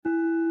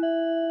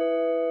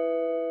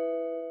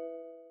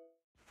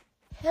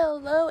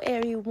Hello,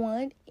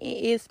 everyone.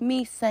 It is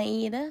me,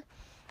 Saida,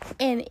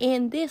 and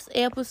in this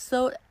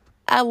episode,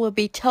 I will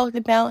be talking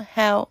about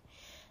how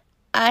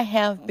I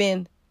have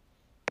been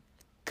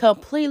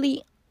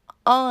completely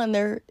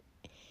honored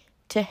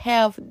to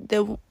have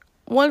the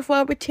wonderful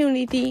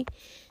opportunity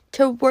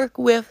to work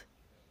with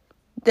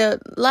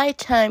the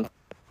Lifetime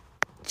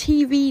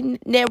TV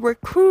network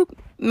crew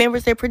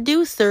members and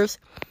producers.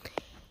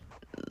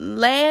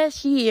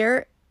 Last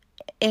year,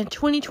 in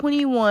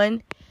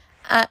 2021,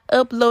 I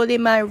uploaded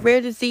my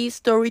rare disease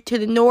story to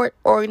the NORD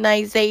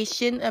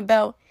organization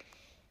about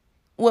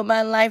what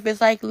my life is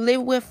like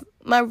living with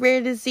my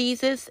rare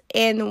diseases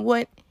and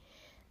what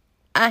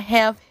I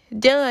have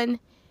done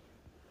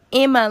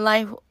in my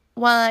life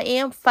while I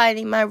am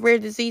fighting my rare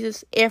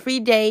diseases every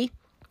day,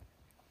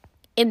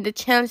 and the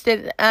challenge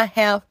that I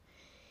have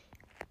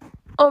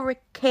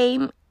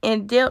overcame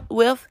and dealt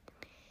with.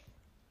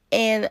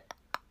 And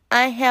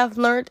I have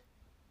learned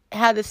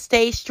how to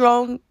stay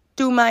strong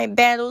through my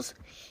battles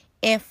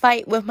and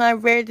fight with my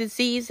rare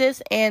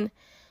diseases, and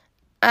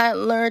I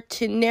learned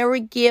to never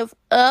give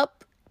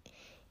up,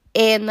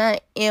 and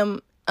I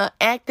am an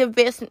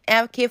activist and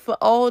advocate for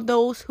all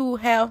those who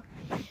have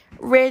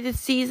rare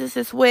diseases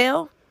as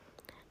well.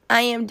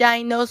 I am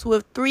diagnosed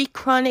with 3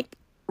 chronic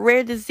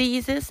rare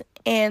diseases,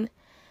 and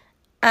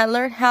I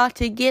learned how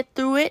to get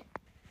through it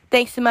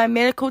thanks to my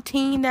medical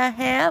team that I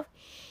have,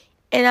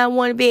 and I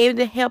want to be able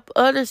to help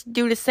others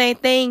do the same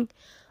thing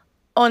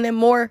on a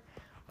more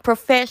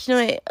professional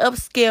and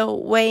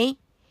upscale way.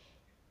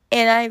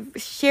 And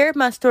I've shared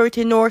my story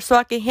to NORD so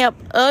I can help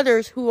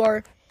others who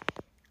are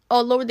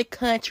all over the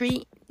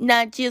country,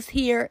 not just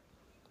here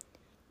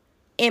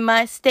in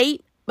my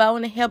state, but I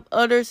want to help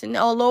others and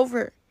all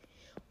over,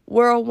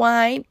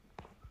 worldwide,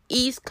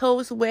 East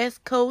Coast,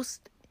 West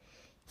Coast,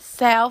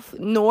 South,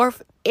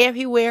 North,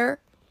 everywhere.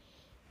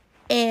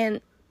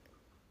 And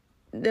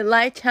the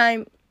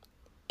Lifetime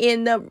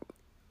ended up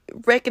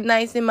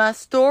recognizing my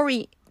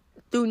story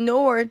through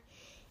NORD,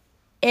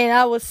 and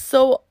I was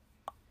so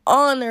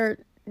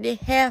honored to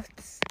have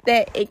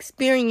that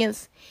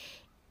experience.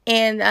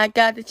 And I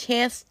got the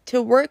chance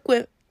to work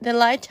with the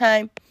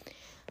Lifetime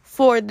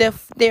for their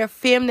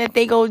film that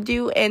they gonna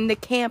do and the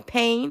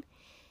campaign.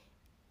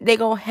 They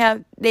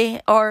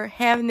are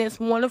having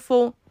this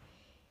wonderful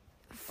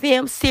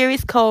film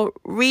series called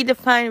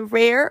Redefine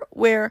Rare,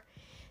 where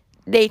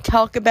they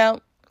talk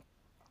about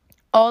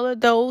all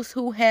of those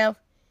who have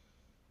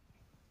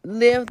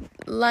lived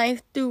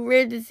life through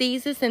rare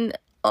diseases and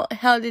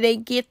how did they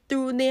get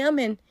through them.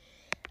 And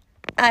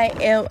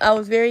I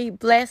was very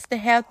blessed to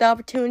have the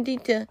opportunity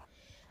to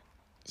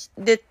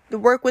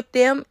work with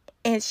them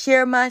and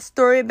share my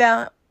story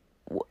about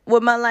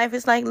what my life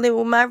is like living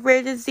with my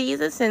rare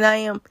diseases, and I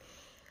am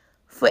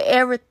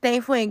forever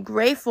thankful and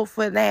grateful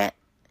for that.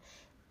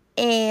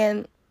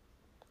 And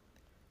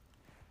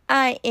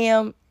I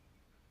am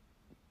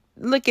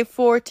looking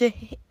forward to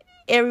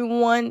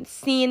everyone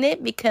seeing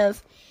it,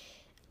 because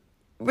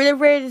the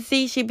rare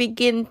disease should be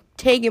getting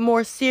taken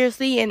more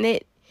seriously, and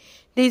it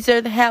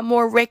deserves to have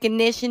more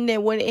recognition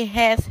than what it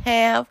has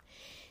have.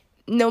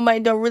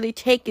 Nobody don't really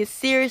take it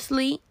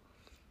seriously.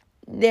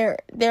 There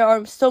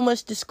are so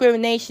much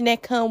discrimination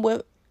that come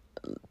with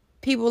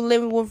people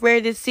living with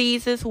rare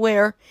diseases,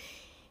 where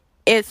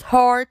it's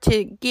hard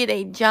to get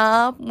a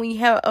job when you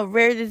have a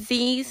rare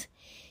disease.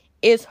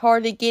 It's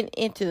hard to get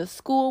into the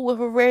school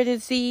with a rare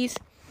disease.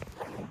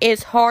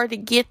 It's hard to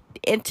get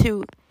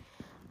into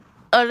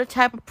other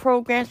type of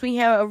programs when you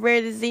have a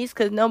rare disease,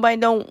 because nobody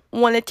don't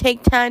want to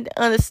take time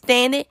to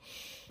understand it.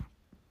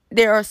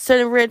 There are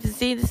certain rare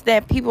diseases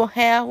that people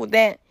have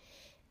that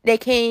they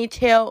can't even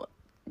tell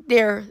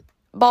their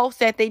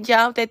boss at their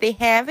job that they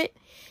have it.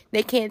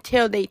 They can't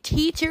tell their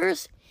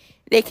teachers.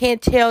 They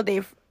can't tell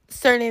their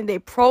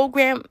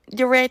program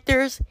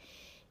directors.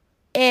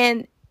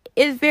 And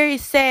it's very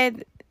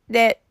sad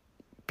that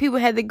people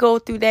had to go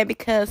through that,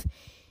 because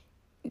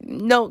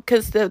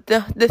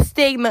the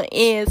stigma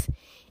is,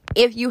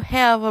 if you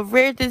have a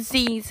rare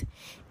disease,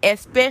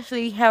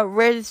 especially have a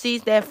rare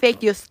disease that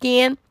affect your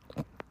skin,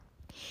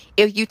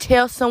 if you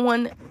tell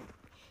someone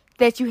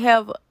that you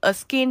have a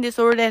skin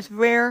disorder that's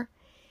rare,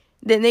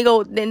 then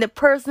the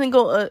person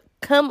go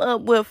come up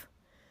with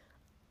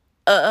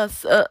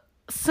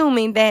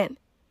assuming that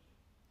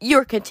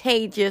you're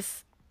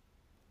contagious,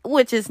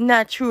 which is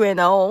not true at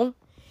all.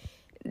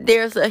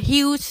 There's a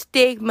huge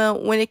stigma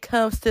when it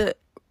comes to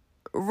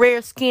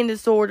rare skin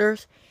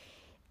disorders.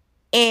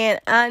 And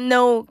I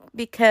know,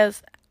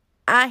 because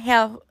I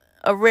have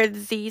a rare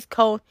disease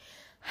called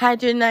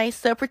hidradenitis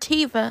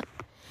suppurativa,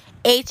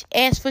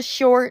 HS for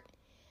short.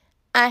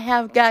 I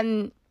have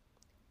gotten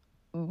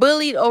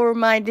bullied over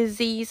my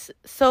disease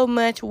so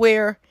much,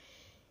 where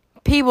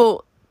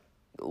people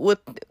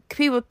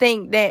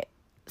think that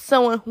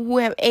someone who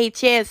have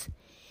HS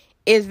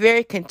is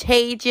very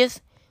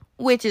contagious,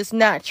 which is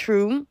not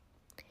true.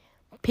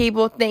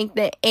 People think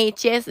that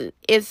HS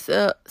is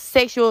a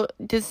sexual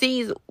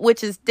disease,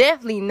 which is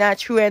definitely not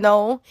true at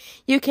all.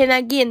 You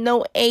cannot get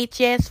no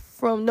HS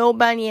from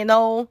nobody at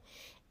all.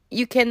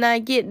 You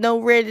cannot get no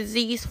rare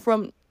disease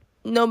from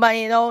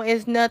nobody at all.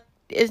 It's not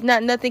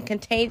nothing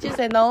contagious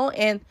at all.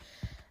 And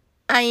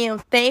I am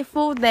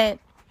thankful that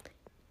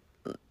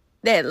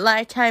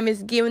Lifetime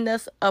is giving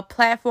us a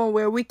platform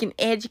where we can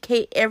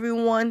educate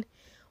everyone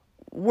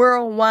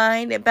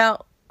worldwide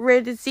about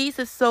rare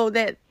diseases, so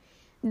that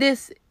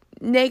this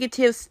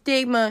negative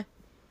stigma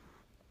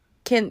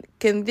can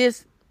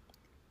just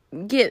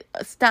get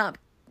stopped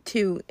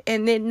too,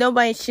 and then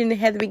nobody shouldn't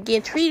have to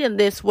get treated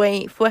this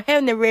way for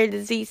having a rare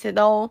disease at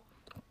all.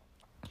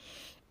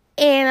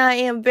 And I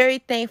am very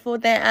thankful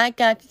that I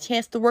got the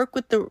chance to work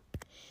with the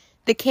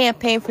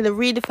campaign for the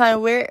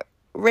Redefine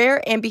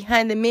Rare and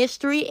Behind the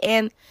Mystery,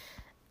 and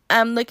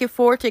I'm looking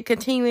forward to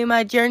continuing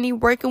my journey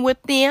working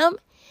with them.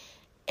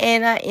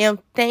 And I am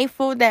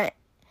thankful that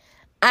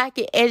I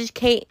can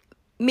educate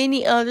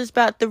many others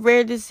about the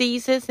rare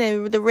diseases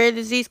and the rare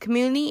disease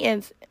community,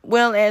 as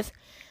well as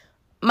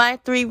my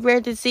 3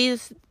 rare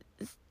diseases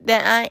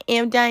that I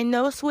am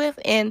diagnosed with.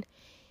 And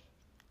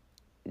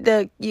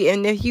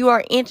if you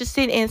are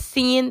interested in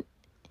seeing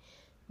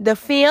the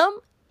film,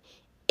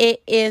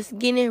 it is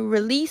getting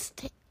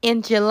released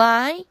in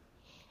July,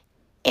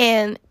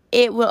 and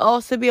it will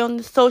also be on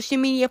the social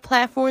media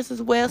platforms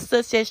as well,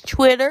 such as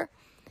Twitter,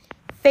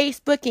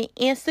 Facebook, and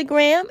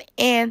Instagram.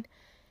 And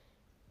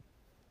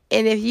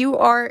if you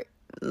are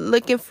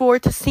looking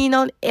forward to seeing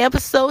on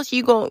episodes,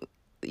 you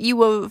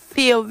will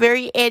feel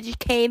very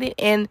educated,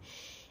 and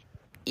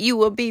you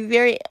will be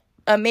very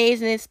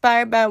amazed and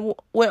inspired by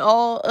what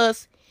all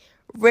us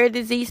rare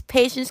disease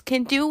patients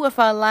can do with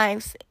our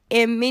lives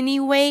in many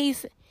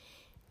ways,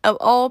 of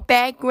all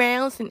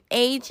backgrounds and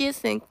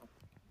ages and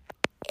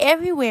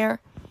everywhere.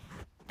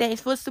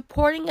 Thanks for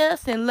supporting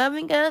us and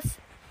loving us.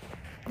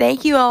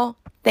 Thank you all.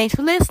 Thanks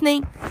for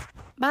listening.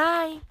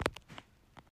 Bye.